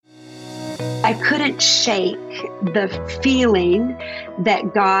I couldn't shake the feeling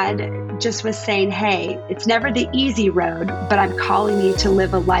that God just was saying, hey, it's never the easy road, but I'm calling you to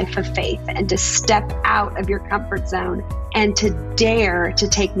live a life of faith and to step out of your comfort zone and to dare to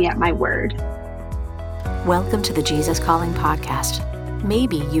take me at my word. Welcome to the Jesus Calling Podcast.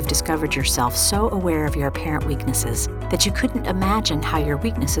 Maybe you've discovered yourself so aware of your apparent weaknesses that you couldn't imagine how your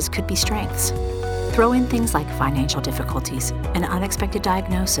weaknesses could be strengths. Throw in things like financial difficulties, an unexpected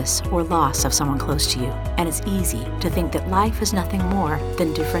diagnosis, or loss of someone close to you, and it's easy to think that life is nothing more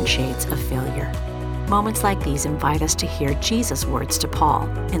than different shades of failure. Moments like these invite us to hear Jesus' words to Paul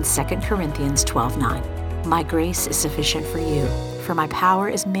in 2 Corinthians 12:9. My grace is sufficient for you, for my power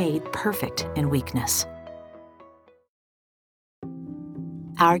is made perfect in weakness.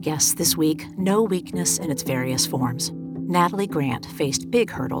 Our guests this week know weakness in its various forms. Natalie Grant faced big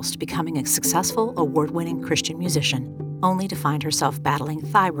hurdles to becoming a successful, award-winning Christian musician, only to find herself battling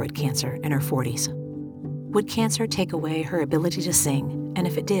thyroid cancer in her 40s. Would cancer take away her ability to sing? And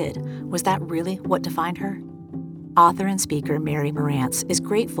if it did, was that really what defined her? Author and speaker Mary Marantz is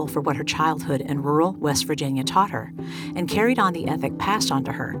grateful for what her childhood in rural West Virginia taught her, and carried on the ethic passed on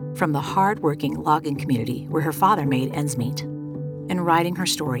to her from the hard-working logging community where her father made ends meet. In writing her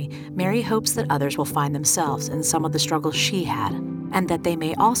story, Mary hopes that others will find themselves in some of the struggles she had, and that they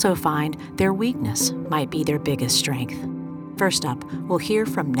may also find their weakness might be their biggest strength. First up, we'll hear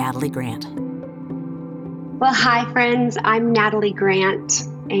from Natalie Grant. Well, hi, friends. I'm Natalie Grant,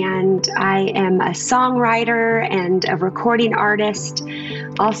 and I am a songwriter and a recording artist,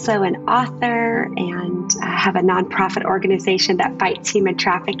 also an author, and I have a nonprofit organization that fights human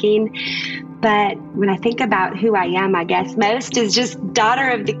trafficking. But when I think about who I am, I guess most is just daughter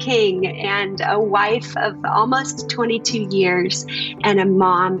of the King and a wife of almost 22 years and a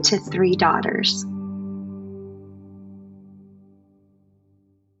mom to 3 daughters.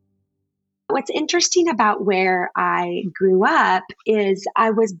 What's interesting about where I grew up is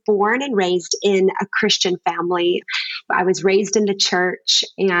I was born and raised in a Christian family. I was raised in the church,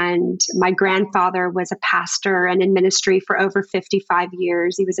 and my grandfather was a pastor and in ministry for over 55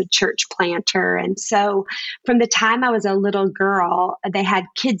 years. He was a church planter. And so from the time I was a little girl, they had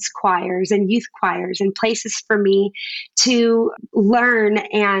kids choirs and youth choirs and places for me to learn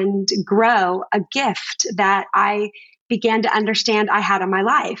and grow a gift that I began to understand I had in my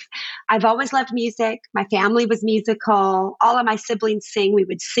life. I've always loved music. My family was musical. All of my siblings sing. We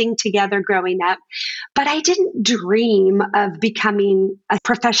would sing together growing up. But I didn't dream of becoming a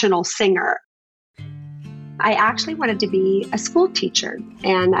professional singer. I actually wanted to be a school teacher,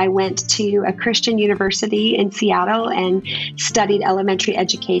 and I went to a Christian university in Seattle and studied elementary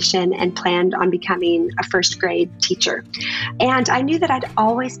education and planned on becoming a first grade teacher. And I knew that I'd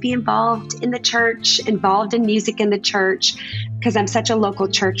always be involved in the church, involved in music in the church, because I'm such a local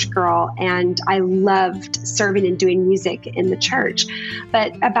church girl and I loved serving and doing music in the church.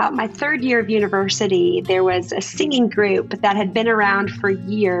 But about my 3rd year of university, there was a singing group that had been around for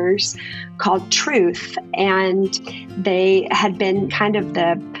years called Truth, and they had been kind of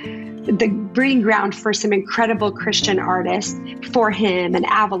the breeding ground for some incredible Christian artists, For Him and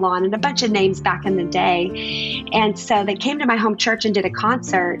Avalon and a bunch of names back in the day. And so they came to my home church and did a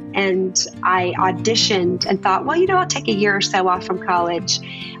concert, and I auditioned and thought, well, I'll take a year or so off from college.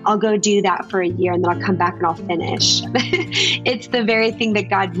 I'll go do that for a year and then I'll come back and I'll finish. It's the very thing that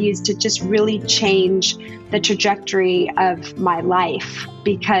God used to just really change the trajectory of my life,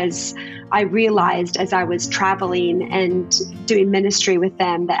 because I realized as I was traveling and doing ministry with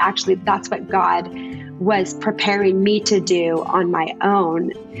them that actually that's what God was preparing me to do on my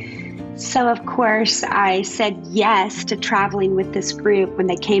own. So, of course, I said yes to traveling with this group when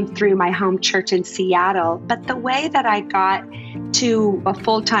they came through my home church in Seattle. But the way that I got to a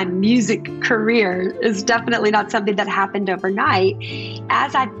full-time music career is definitely not something that happened overnight.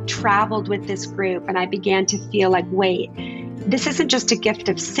 As I traveled with this group and I began to feel like, wait, this isn't just a gift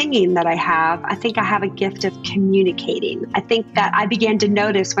of singing that I have. I think I have a gift of communicating. I think that I began to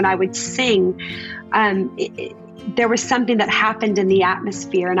notice when I would sing, there was something that happened in the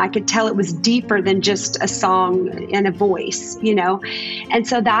atmosphere, and I could tell it was deeper than just a song and a voice, And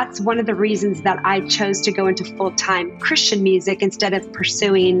so that's one of the reasons that I chose to go into full-time Christian music instead of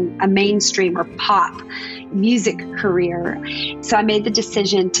pursuing a mainstream or pop music career. So I made the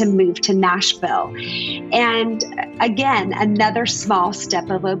decision to move to Nashville. And again, another small step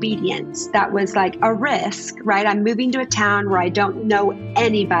of obedience. That was like a risk, right? I'm moving to a town where I don't know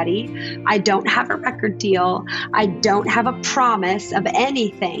anybody. I don't have a record deal. I don't have a promise of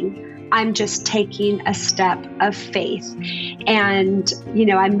anything. I'm just taking a step of faith. And,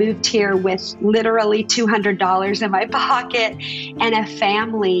 I moved here with literally $200 in my pocket and a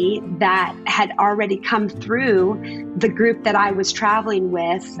family that had already come through the group that I was traveling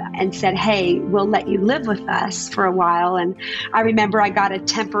with and said, hey, we'll let you live with us for a while. And I remember I got a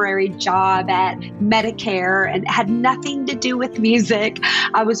temporary job at Medicare and had nothing to do with music.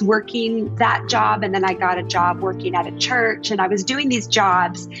 I was working that job, and then I got a job working at a church, and I was doing these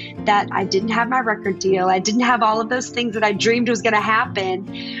jobs that I didn't have my record deal. I didn't have all of those things that I dreamed was going to happen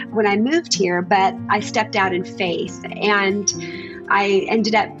when I moved here, but I stepped out in faith, and I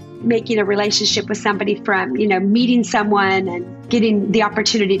ended up making a relationship with somebody from, meeting someone and getting the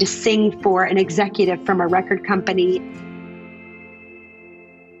opportunity to sing for an executive from a record company.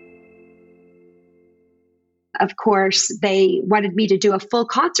 Of course, they wanted me to do a full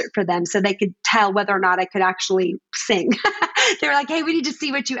concert for them so they could tell whether or not I could actually sing. They were like, hey, we need to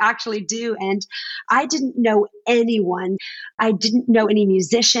see what you actually do. And I didn't know anyone. I didn't know any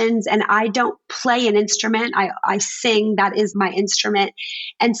musicians, and I don't play an instrument. I sing. That is my instrument.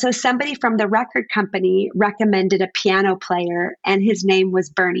 And so somebody from the record company recommended a piano player, and his name was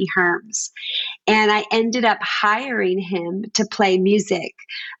Bernie Herms. And I ended up hiring him to play music,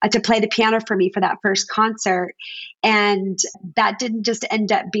 to play the piano for me for that first concert. And that didn't just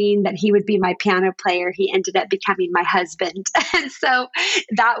end up being that he would be my piano player. He ended up becoming my husband. And so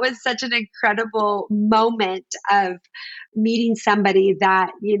that was such an incredible moment of meeting somebody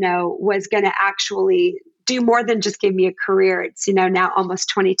that, was going to actually do more than just give me a career. It's, now almost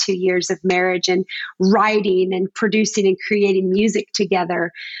 22 years of marriage and writing and producing and creating music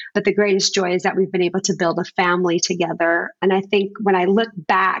together. But the greatest joy is that we've been able to build a family together. And I think when I look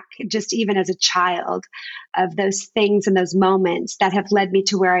back, just even as a child, of those things and those moments that have led me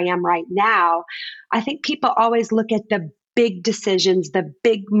to where I am right now, I think people always look at the big decisions, the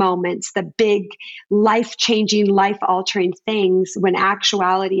big moments, the big life-changing, life-altering things, when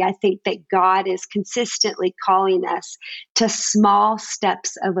actuality, I think that God is consistently calling us to small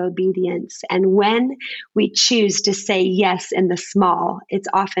steps of obedience. And when we choose to say yes in the small, it's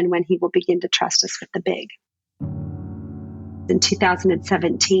often when He will begin to trust us with the big. In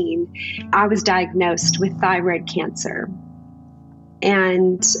 2017, I was diagnosed with thyroid cancer.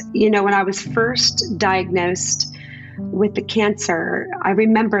 And, when I was first diagnosed with the cancer, I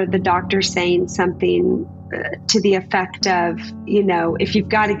remember the doctor saying something to the effect of, if you've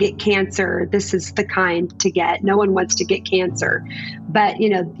got to get cancer, this is the kind to get. No one wants to get cancer, but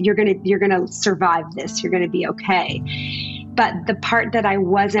you're going to survive this. You're going to be okay. But the part that I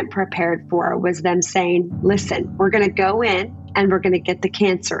wasn't prepared for was them saying, listen, we're going to go in and we're going to get the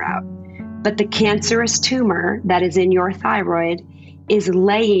cancer out. But the cancerous tumor that is in your thyroid is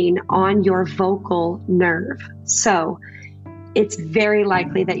laying on your vocal nerve. So it's very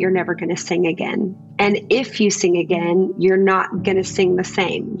likely that you're never going to sing again. And if you sing again, you're not going to sing the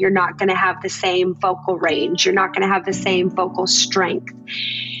same. You're not going to have the same vocal range. You're not going to have the same vocal strength.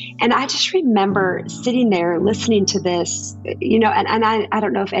 And I just remember sitting there listening to this, and I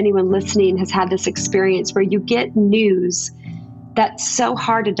don't know if anyone listening has had this experience where you get news that's so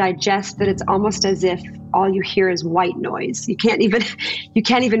hard to digest that it's almost as if all you hear is white noise. You can't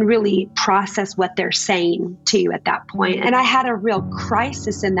even really process what they're saying to you at that point. And I had a real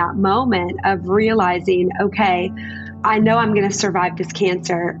crisis in that moment of realizing, okay, I know I'm going to survive this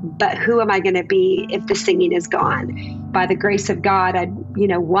cancer, but who am I going to be if the singing is gone? By the grace of God, I'd,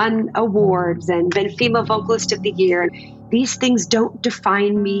 won awards and been Female Vocalist of the Year. These things don't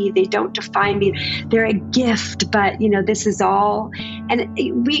define me. They don't define me. They're a gift, but this is all. And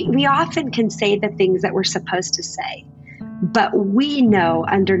we often can say the things that we're supposed to say, but we know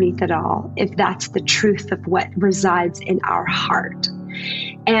underneath it all if that's the truth of what resides in our heart.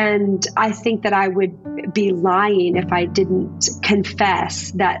 And I think that I would be lying if I didn't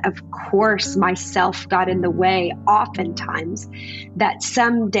confess that, of course, myself got in the way oftentimes, that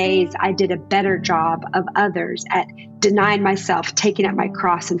some days I did a better job of others at denying myself, taking up my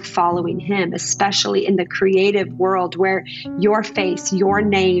cross and following Him, especially in the creative world where your face, your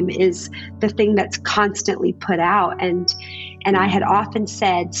name is the thing that's constantly put out. And I had often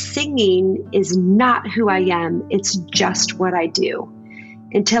said, singing is not who I am. It's just what I do.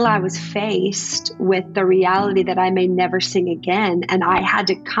 Until I was faced with the reality that I may never sing again. And I had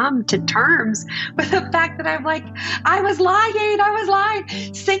to come to terms with the fact that I'm like, I was lying.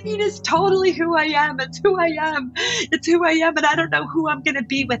 Singing is totally who I am. It's who I am. And I don't know who I'm going to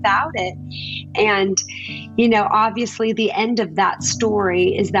be without it. And, Obviously the end of that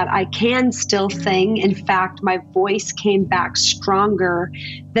story is that I can still sing. In fact, my voice came back stronger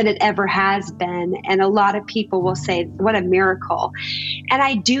than it ever has been. And a lot of people will say, what a miracle. And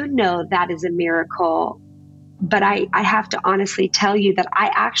I do know that is a miracle. But I have to honestly tell you that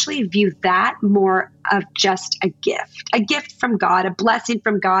I actually view that more of just a gift from God, a blessing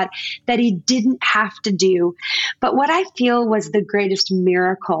from God that he didn't have to do. But what I feel was the greatest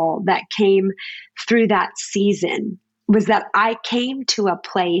miracle that came through that season was that I came to a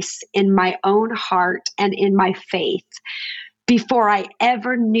place in my own heart and in my faith before I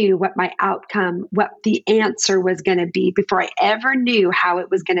ever knew what my outcome, what the answer was going to be, before I ever knew how it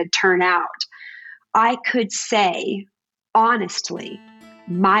was going to turn out. I could say, honestly,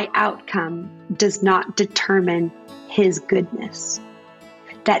 my outcome does not determine his goodness,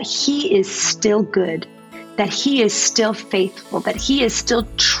 that he is still good, that he is still faithful, that he is still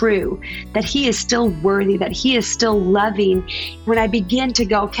true, that he is still worthy, that he is still loving. When I begin to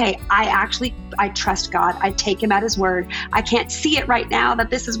go, okay, I trust God. I take him at his word. I can't see it right now that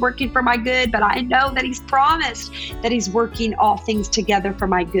this is working for my good, but I know that he's promised that he's working all things together for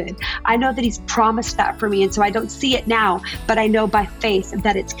my good. I know that he's promised that for me. And so I don't see it now, but I know by faith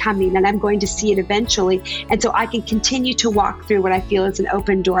that it's coming and I'm going to see it eventually. And so I can continue to walk through what I feel is an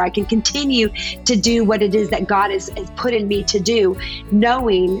open door. I can continue to do what it is that God has put in me to do,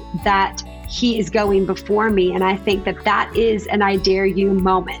 knowing that he is going before me. And I think that that is an I dare you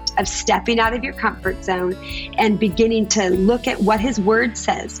moment of stepping out of your comfort zone and beginning to look at what his word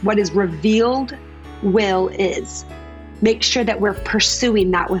says, what his revealed will is. Make sure that we're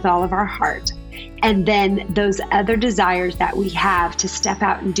pursuing that with all of our heart. And then those other desires that we have to step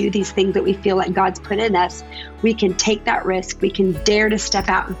out and do these things that we feel like God's put in us, we can take that risk. We can dare to step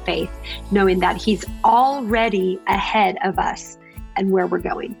out in faith, knowing that he's already ahead of us and where we're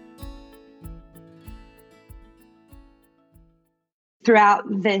going. Throughout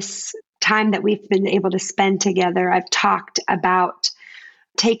this time that we've been able to spend together, I've talked about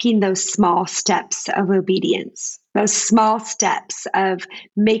taking those small steps of obedience, those small steps of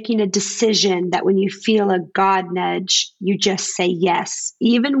making a decision that when you feel a God nudge, you just say yes,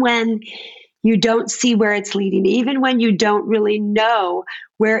 even when you don't see where it's leading, even when you don't really know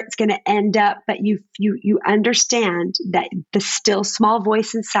where it's going to end up, but you understand that the still small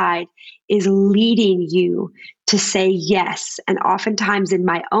voice inside is leading you to say yes. And oftentimes in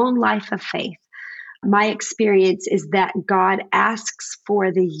my own life of faith, my experience is that God asks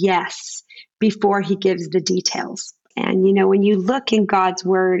for the yes before he gives the details. And, when you look in God's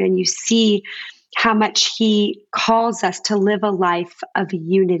word and you see how much he calls us to live a life of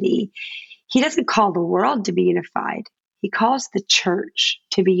unity, he doesn't call the world to be unified. He calls the church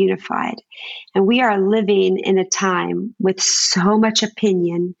to be unified. And we are living in a time with so much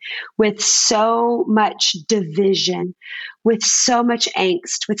opinion, with so much division, with so much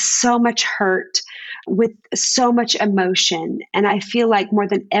angst, with so much hurt, with so much emotion. And I feel like more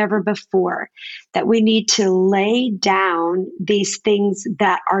than ever before that we need to lay down these things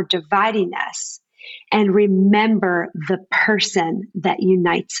that are dividing us and remember the person that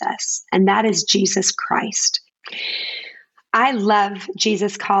unites us, and that is Jesus Christ. I love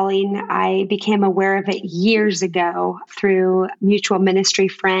Jesus Calling. I became aware of it years ago through a mutual ministry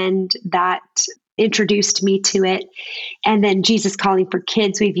friend that introduced me to it. And then Jesus Calling for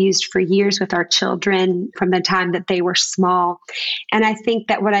Kids, we've used for years with our children from the time that they were small. And I think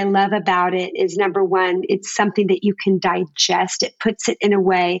that what I love about it is, number one, it's something that you can digest. It puts it in a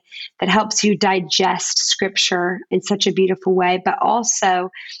way that helps you digest scripture in such a beautiful way, but also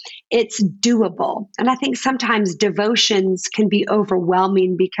it's doable. And I think sometimes devotions can be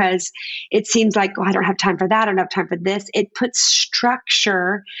overwhelming because it seems like, I don't have time for that. I don't have time for this. It puts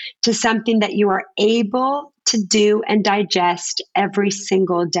structure to something that you are able to do and digest every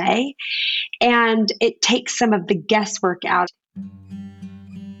single day. And it takes some of the guesswork out.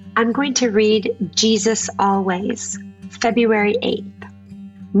 I'm going to read Jesus Always, February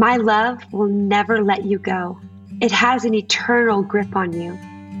 8th. My love will never let you go. It has an eternal grip on you.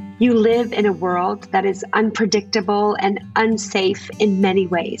 You live in a world that is unpredictable and unsafe in many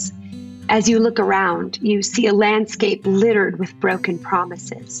ways. As you look around, you see a landscape littered with broken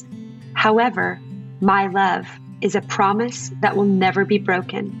promises. However, my love is a promise that will never be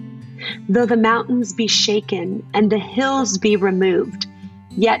broken. Though the mountains be shaken and the hills be removed,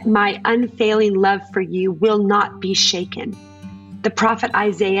 yet my unfailing love for you will not be shaken. The prophet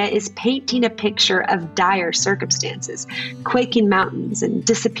Isaiah is painting a picture of dire circumstances, quaking mountains and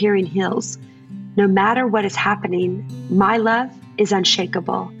disappearing hills. No matter what is happening, my love is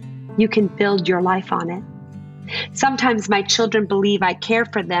unshakable. You can build your life on it. Sometimes my children believe I care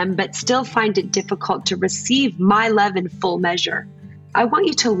for them, but still find it difficult to receive my love in full measure. I want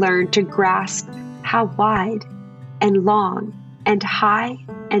you to learn to grasp how wide and long and high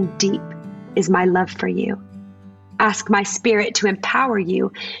and deep is my love for you. Ask my Spirit to empower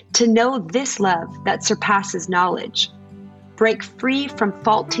you to know this love that surpasses knowledge. Break free from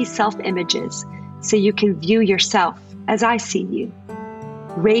faulty self-images so you can view yourself as I see you,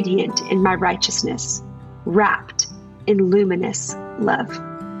 radiant in my righteousness, wrapped in luminous love.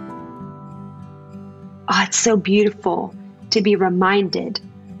 Oh, it's so beautiful to be reminded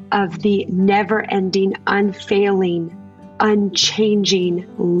of the never-ending, unfailing, unchanging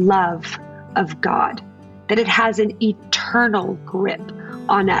love of God, that it has an eternal grip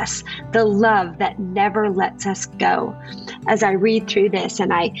on us, the love that never lets us go. As I read through this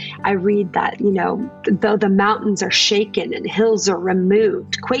and I read that, though the mountains are shaken and hills are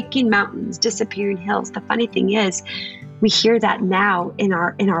removed, quaking mountains, disappearing hills. The funny thing is, we hear that now in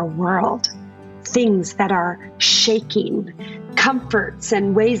our world. Things that are shaking, comforts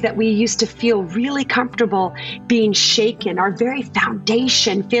and ways that we used to feel really comfortable being shaken, our very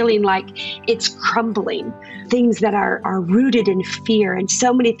foundation feeling like it's crumbling, things that are rooted in fear, and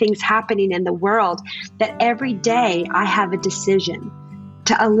so many things happening in the world that every day I have a decision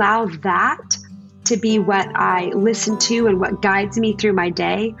to allow that to be what I listen to and what guides me through my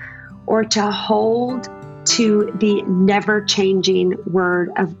day, or to hold to the never-changing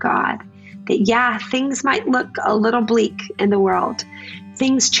Word of God. That, things might look a little bleak in the world.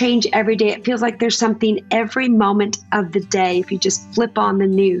 Things change every day. It feels like there's something every moment of the day. If you just flip on the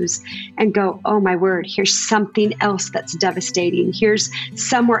news and go, oh my word, here's something else that's devastating. Here's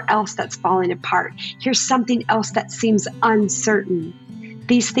somewhere else that's falling apart. Here's something else that seems uncertain.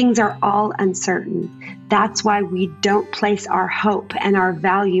 These things are all uncertain. That's why we don't place our hope and our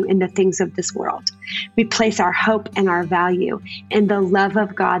value in the things of this world. We place our hope and our value in the love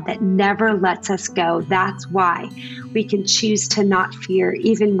of God that never lets us go. That's why we can choose to not fear,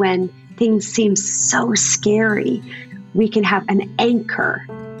 even when things seem so scary. We can have an anchor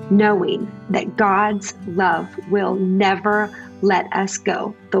knowing that God's love will never let us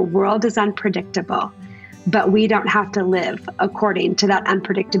go. The world is unpredictable, but we don't have to live according to that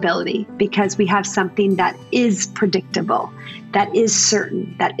unpredictability, because we have something that is predictable, that is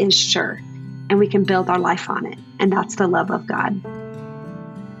certain, that is sure, and we can build our life on it. And that's the love of God.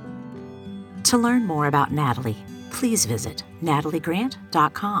 To learn more about Natalie, please visit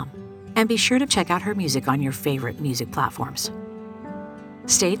nataliegrant.com and be sure to check out her music on your favorite music platforms.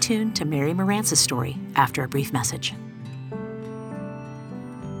 Stay tuned to Mary Marantz's story after a brief message.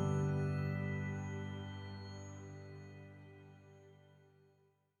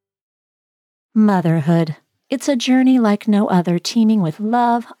 Motherhood. It's a journey like no other, teeming with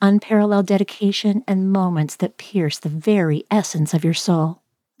love, unparalleled dedication, and moments that pierce the very essence of your soul.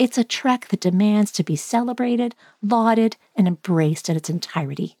 It's a trek that demands to be celebrated, lauded, and embraced in its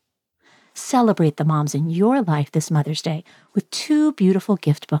entirety. Celebrate the moms in your life this Mother's Day with 2 beautiful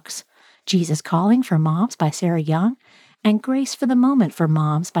gift books, Jesus Calling for Moms by Sarah Young and Grace for the Moment for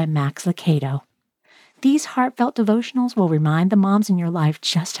Moms by Max Lucado. These heartfelt devotionals will remind the moms in your life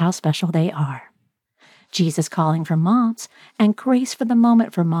just how special they are. Jesus Calling for Moms and Grace for the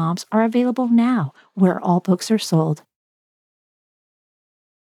Moment for Moms are available now where all books are sold.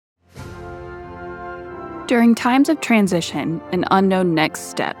 During times of transition and unknown next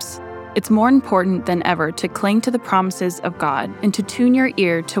steps, it's more important than ever to cling to the promises of God and to tune your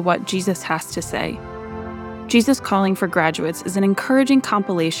ear to what Jesus has to say. Jesus Calling for Graduates is an encouraging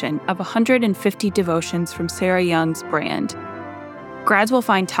compilation of 150 devotions from Sarah Young's brand. Grads will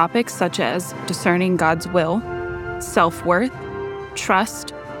find topics such as discerning God's will, self-worth,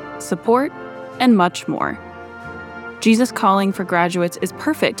 trust, support, and much more. Jesus Calling for Graduates is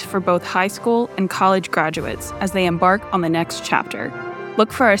perfect for both high school and college graduates as they embark on the next chapter.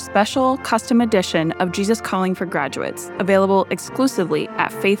 Look for a special custom edition of Jesus Calling for Graduates, available exclusively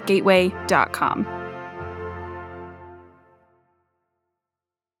at faithgateway.com.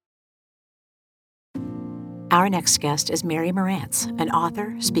 Our next guest is Mary Marantz, an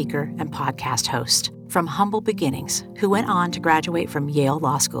author, speaker, and podcast host from humble beginnings who went on to graduate from Yale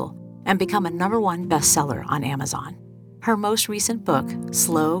Law School and become a #1 bestseller on Amazon. Her most recent book,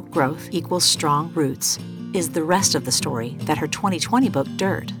 Slow Growth Equals Strong Roots, is the rest of the story that her 2020 book,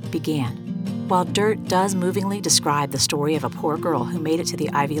 Dirt, began. While Dirt does movingly describe the story of a poor girl who made it to the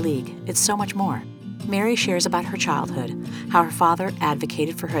Ivy League, it's so much more. Mary shares about her childhood, how her father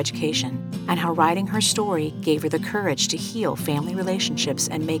advocated for her education, and how writing her story gave her the courage to heal family relationships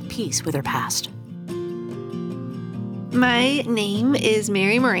and make peace with her past. My name is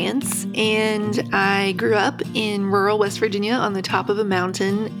Mary Morantz, and I grew up in rural West Virginia on the top of a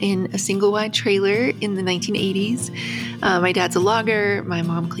mountain in a single-wide trailer in the 1980s. My dad's a logger, my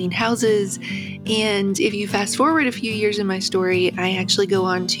mom cleaned houses, and if you fast forward a few years in my story, I actually go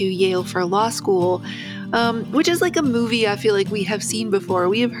on to Yale for law school, which is like a movie I feel like we have seen before.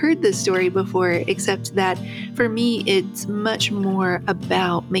 We have heard this story before, except that for me, it's much more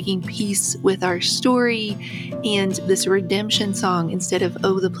about making peace with our story and this redemption song instead of,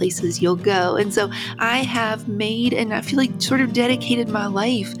 oh, the places you'll go. And so I have made, and I feel like sort of dedicated my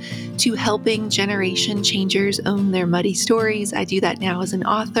life to helping generation changers own their muddy stories. I do that now as an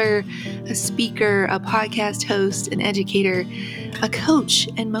author, a speaker, a podcast host, an educator, a coach,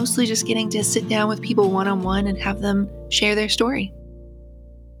 and mostly just getting to sit down with people one-on-one and have them share their story.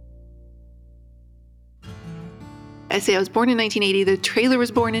 I say I was born in 1980. The trailer was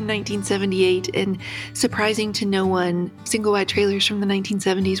born in 1978, and surprising to no one, single-wide trailers from the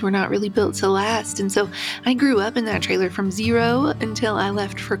 1970s were not really built to last. And so I grew up in that trailer from zero until I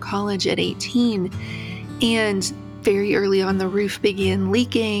left for college at 18. And very early on, the roof began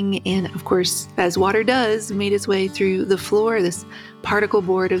leaking, and of course, as water does, made its way through the floor. This particle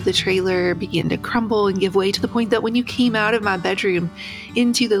board of the trailer began to crumble and give way to the point that when you came out of my bedroom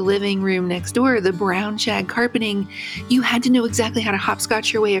into the living room next door, the brown shag carpeting, you had to know exactly how to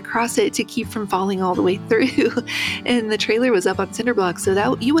hopscotch your way across it to keep from falling all the way through. And the trailer was up on cinder blocks, so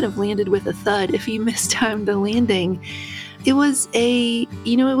that you would have landed with a thud if you mistimed the landing. It was a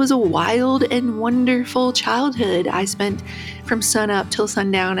wild and wonderful childhood. I spent from sun up till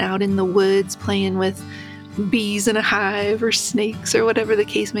sundown out in the woods playing with bees in a hive or snakes or whatever the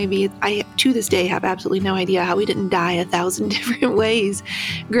case may be. I, to this day, have absolutely no idea how we didn't die 1,000 different ways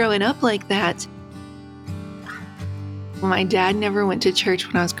growing up like that. My dad never went to church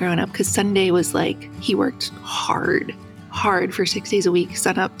when I was growing up because Sunday was like, he worked hard for 6 days a week,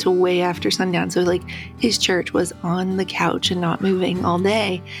 sun up to way after sundown. So like his church was on the couch and not moving all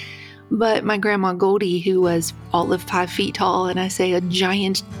day. But my grandma Goldie, who was all of 5 feet tall, and I say a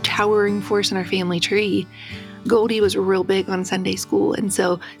giant towering force in our family tree, Goldie was real big on Sunday school. And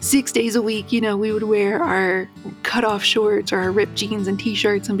so 6 days a week, we would wear our cutoff shorts or our ripped jeans and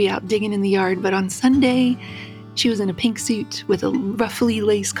t-shirts and be out digging in the yard. But on Sunday, she was in a pink suit with a ruffly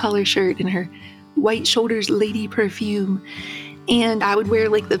lace collar shirt and her white shoulders lady perfume. And I would wear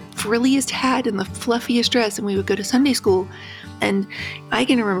like the frilliest hat and the fluffiest dress, and we would go to Sunday school. And I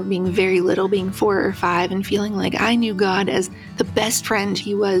can remember being very little, being 4 or 5, and feeling like I knew God as the best friend.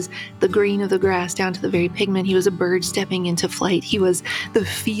 He was the green of the grass down to the very pigment. He was a bird stepping into flight. He was the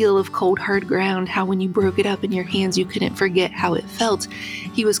feel of cold, hard ground, how when you broke it up in your hands, you couldn't forget how it felt.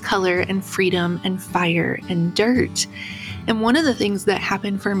 He was color and freedom and fire and dirt. And one of the things that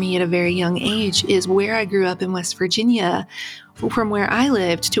happened for me at a very young age is where I grew up in West Virginia, from where I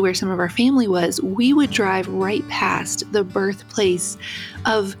lived to where some of our family was, we would drive right past the birthplace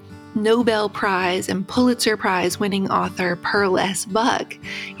of Nobel Prize and Pulitzer Prize winning author Pearl S. Buck.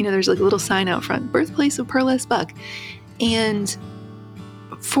 There's like a little sign out front, birthplace of Pearl S. Buck. And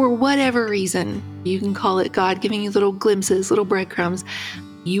for whatever reason, you can call it God giving you little glimpses, little breadcrumbs,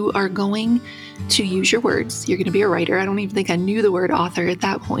 you are going to use your words. You're going to be a writer. I don't even think I knew the word author at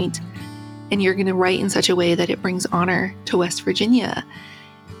that point. And you're going to write in such a way that it brings honor to West Virginia.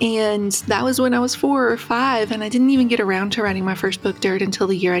 And that was when I was 4 or 5, and I didn't even get around to writing my first book, Dirt, until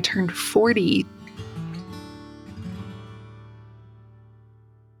the year I turned 40.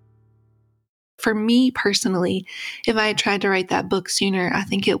 For me personally, if I had tried to write that book sooner, I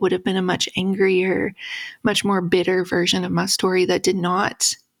think it would have been a much angrier, much more bitter version of my story that did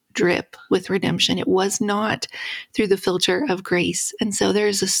not drip with redemption. It was not through the filter of grace. And so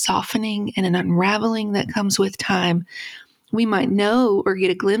there's a softening and an unraveling that comes with time. We might know or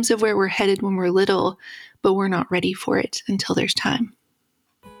get a glimpse of where we're headed when we're little, but we're not ready for it until there's time.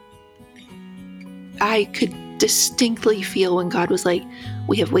 I could distinctly feel when God was like,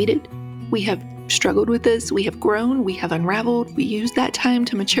 we have waited, we have struggled with this, we have grown, we have unraveled, we used that time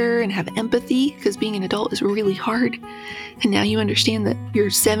to mature and have empathy, because being an adult is really hard. And now you understand that your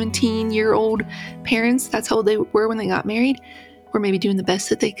 17-year-old parents, that's how old they were when they got married, were maybe doing the best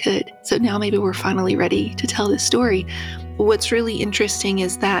that they could. So now maybe we're finally ready to tell this story. What's really interesting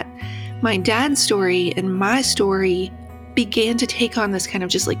is that my dad's story and my story began to take on this kind of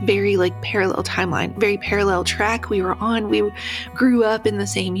just very parallel timeline, very parallel track we were on. We grew up in the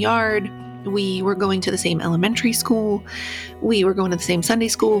same yard. We were going to the same elementary school. We were going to the same Sunday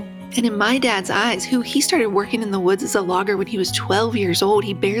school. And in my dad's eyes, he started working in the woods as a logger when he was 12 years old.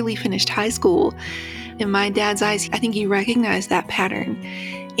 He barely finished high school. In my dad's eyes, I think he recognized that pattern.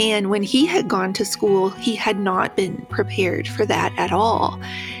 And when he had gone to school, he had not been prepared for that at all.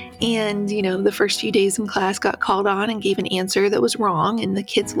 And, the first few days in class got called on and gave an answer that was wrong, and the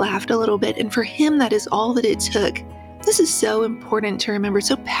kids laughed a little bit. And for him, that is all that it took. This is so important to remember,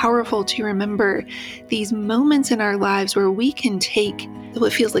 so powerful to remember these moments in our lives where we can take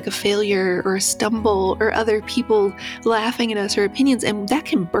what feels like a failure or a stumble or other people laughing at us or opinions, and that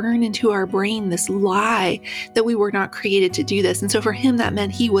can burn into our brain this lie that we were not created to do this. And so for him, that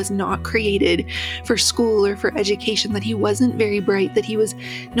meant he was not created for school or for education, that he wasn't very bright, that he was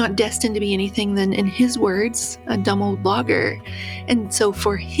not destined to be anything than, in his words, a dumb old logger. And so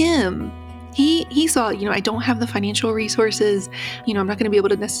for him, he saw, I don't have the financial resources, I'm not going to be able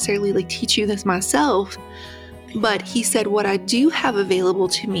to necessarily teach you this myself. But he said, what I do have available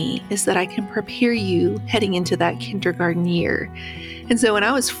to me is that I can prepare you heading into that kindergarten year. And so when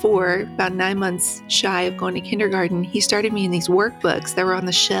I was 4, about 9 months shy of going to kindergarten, he started me in these workbooks that were on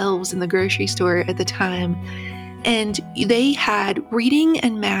the shelves in the grocery store at the time. And they had reading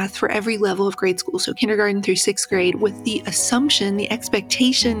and math for every level of grade school, so kindergarten through 6th grade, with the assumption, the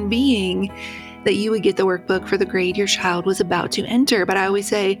expectation being that you would get the workbook for the grade your child was about to enter. But I always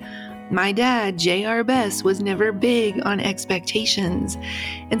say, my dad, J.R. Bess, was never big on expectations.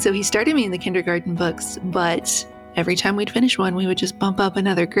 And so he started me in the kindergarten books, but every time we'd finish one, we would just bump up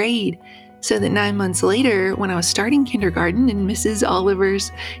another grade. So that 9 months later, when I was starting kindergarten in Mrs.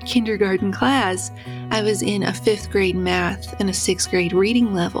 Oliver's kindergarten class, I was in a 5th grade math and a 6th grade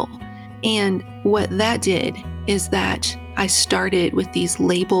reading level. And what that did is that I started with these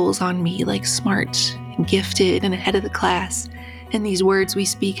labels on me, like smart and gifted and ahead of the class. And these words we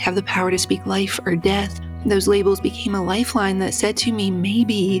speak have the power to speak life or death. Those labels became a lifeline that said to me,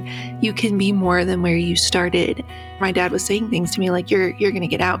 maybe you can be more than where you started. My dad was saying things to me like, you're going to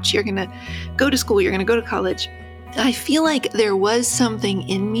get out, you're going to go to school, you're going to go to college. I feel like there was something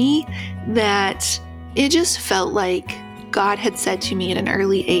in me that it just felt like God had said to me at an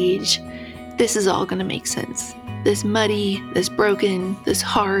early age, this is all going to make sense. This muddy, this broken, this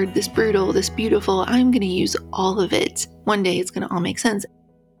hard, this brutal, this beautiful, I'm going to use all of it. One day it's going to all make sense.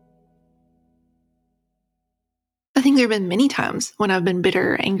 I think there have been many times when I've been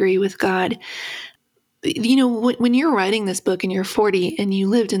bitter or angry with God. When you're writing this book and you're 40 and you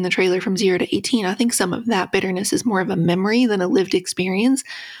lived in the trailer from 0 to 18, I think some of that bitterness is more of a memory than a lived experience.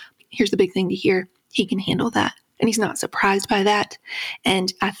 Here's the big thing to hear. He can handle that. And he's not surprised by that.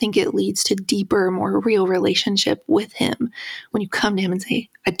 And I think it leads to deeper, more real relationship with him when you come to him and say,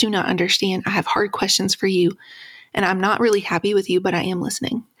 I do not understand. I have hard questions for you. And I'm not really happy with you, but I am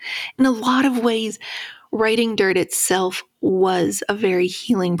listening. In a lot of ways, writing Dirt itself was a very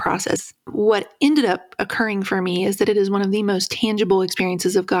healing process. What ended up occurring for me is that it is one of the most tangible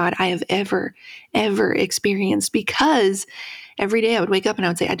experiences of God I have ever experienced, because every day I would wake up and I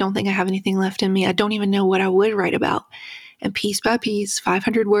would say, I don't think I have anything left in me. I don't even know what I would write about. And piece by piece,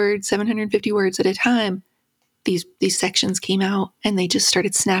 500 words, 750 words at a time, these sections came out and they just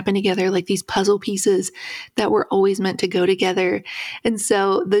started snapping together like these puzzle pieces that were always meant to go together. And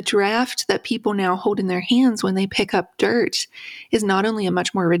so the draft that people now hold in their hands when they pick up Dirt is not only a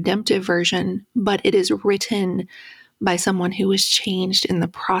much more redemptive version, but it is written by someone who was changed in the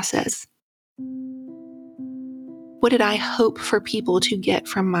process. What did I hope for people to get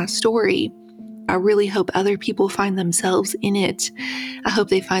from my story? I really hope other people find themselves in it. I hope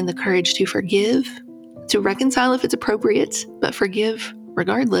they find the courage to forgive, to reconcile if it's appropriate, but forgive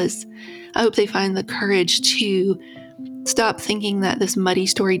regardless. I hope they find the courage to stop thinking that this muddy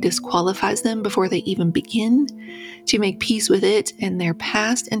story disqualifies them before they even begin, to make peace with it and their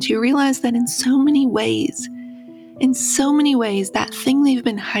past, and to realize that in so many ways, that thing they've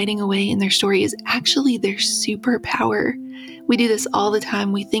been hiding away in their story is actually their superpower. We do this all the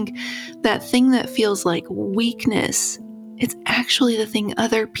time. We think that thing that feels like weakness, it's actually the thing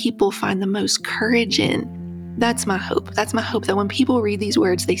other people find the most courage in. That's my hope. That's my hope, that when people read these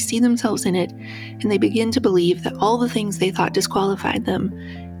words, they see themselves in it and they begin to believe that all the things they thought disqualified them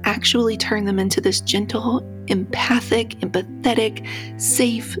actually turn them into this gentle, empathic, empathetic,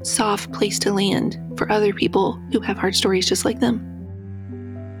 safe, soft place to land for other people who have hard stories just like them.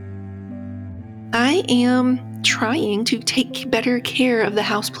 I am trying to take better care of the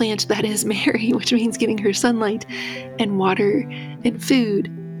houseplant that is Mary, which means giving her sunlight and water and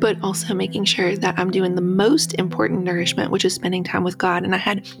food, but also making sure that I'm doing the most important nourishment, which is spending time with God. And I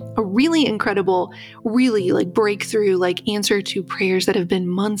had a really incredible, breakthrough, answer to prayers that have been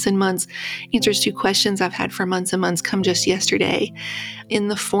months and months, answers to questions I've had for months and months come just yesterday, in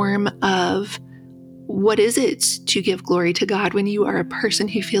the form of what is it to give glory to God when you are a person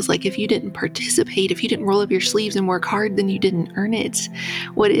who feels like if you didn't participate, if you didn't roll up your sleeves and work hard, then you didn't earn it?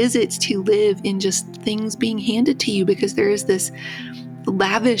 What is it to live in just things being handed to you because there is this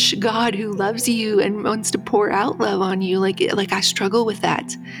lavish God who loves you and wants to pour out love on you? Like I struggle with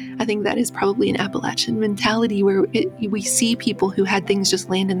that. I think that is probably an Appalachian mentality where we see people who had things just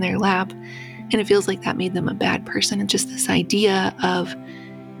land in their lap, and it feels like that made them a bad person. And just this idea of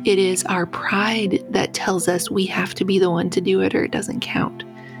it is our pride that tells us we have to be the one to do it or it doesn't count.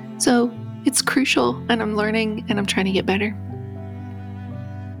 So it's crucial, and I'm learning and I'm trying to get better.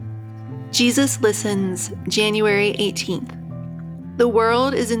 Jesus Listens, January 18th. The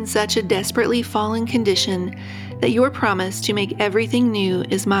world is in such a desperately fallen condition that your promise to make everything new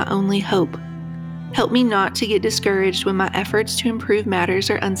is my only hope. Help me not to get discouraged when my efforts to improve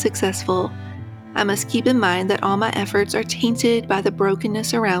matters are unsuccessful. I must keep in mind that all my efforts are tainted by the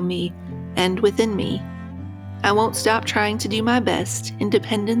brokenness around me and within me. I won't stop trying to do my best in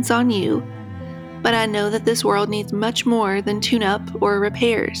dependence on you, but I know that this world needs much more than tune-up or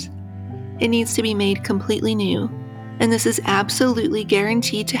repairs. It needs to be made completely new, and this is absolutely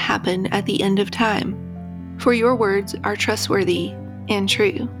guaranteed to happen at the end of time. For your words are trustworthy and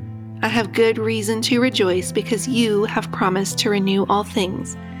true. I have good reason to rejoice because you have promised to renew all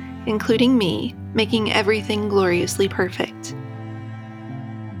things, including me, making everything gloriously perfect.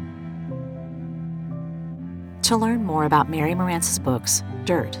 To learn more about Mary Marantz's books,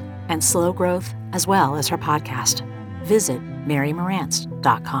 Dirt and Slow Growth, as well as her podcast, visit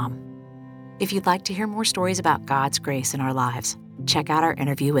marymarantz.com. If you'd like to hear more stories about God's grace in our lives, check out our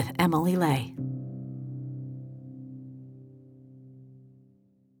interview with Emily Lay.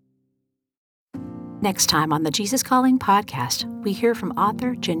 Next time on the Jesus Calling podcast, we hear from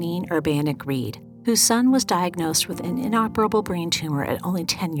author Janine Urbanik-Reed, whose son was diagnosed with an inoperable brain tumor at only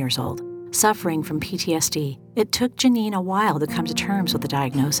 10 years old. Suffering from PTSD, it took Janine a while to come to terms with the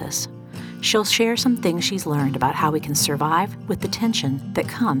diagnosis. She'll share some things she's learned about how we can survive with the tension that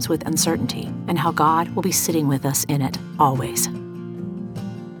comes with uncertainty, and how God will be sitting with us in it always.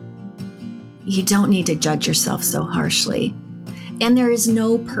 You don't need to judge yourself so harshly. And there is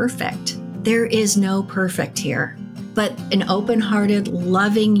no perfect. There is no perfect here. But an open-hearted,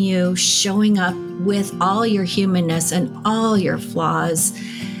 loving you, showing up with all your humanness and all your flaws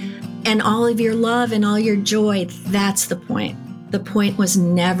and all of your love and all your joy, that's the point. The point was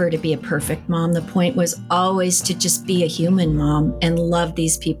never to be a perfect mom. The point was always to just be a human mom and love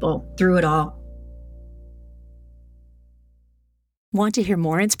these people through it all. Want to hear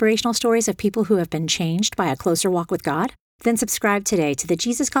more inspirational stories of people who have been changed by a closer walk with God? Then subscribe today to the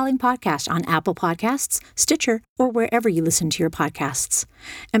Jesus Calling podcast on Apple Podcasts, Stitcher, or wherever you listen to your podcasts.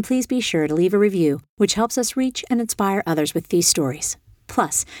 And please be sure to leave a review, which helps us reach and inspire others with these stories.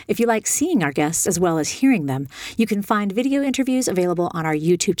 Plus, if you like seeing our guests as well as hearing them, you can find video interviews available on our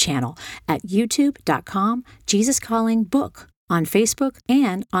YouTube channel at youtube.com/JesusCallingBook, on Facebook,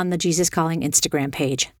 and on the Jesus Calling Instagram page.